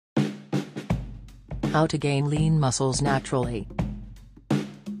How to gain lean muscles naturally.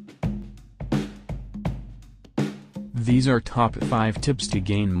 These are top 5 tips to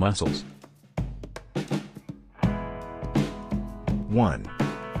gain muscles. 1.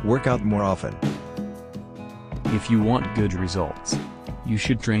 Work out more often. If you want good results, you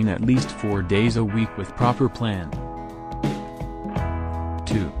should train at least 4 days a week with proper plan.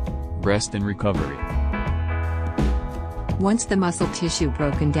 2. Rest and recovery. Once the muscle tissue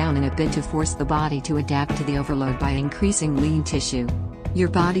broken down in a bit to force the body to adapt to the overload by increasing lean tissue. Your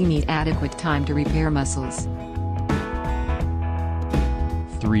body need adequate time to repair muscles.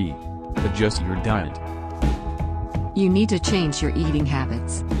 3. Adjust your diet. You need to change your eating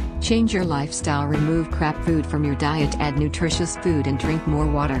habits. Change your lifestyle, remove crap food from your diet, add nutritious food and drink more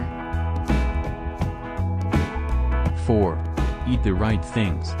water. 4. Eat the right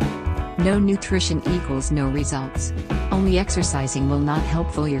things. No nutrition equals no results. Only exercising will not help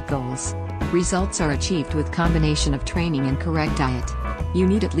fulfill your goals. Results are achieved with combination of training and correct diet. You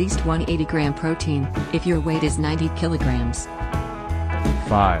need at least 180-gram protein, if your weight is 90 kilograms.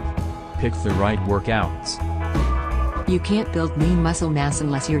 5. Pick the right workouts. You can't build lean muscle mass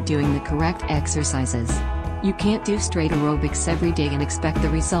unless you're doing the correct exercises. You can't do straight aerobics every day and expect the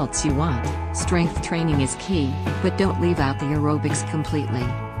results you want. Strength training is key, but don't leave out the aerobics completely.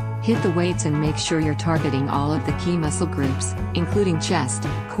 Hit the weights and make sure you're targeting all of the key muscle groups, including chest,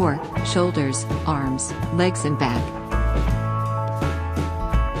 core, shoulders, arms, legs and back.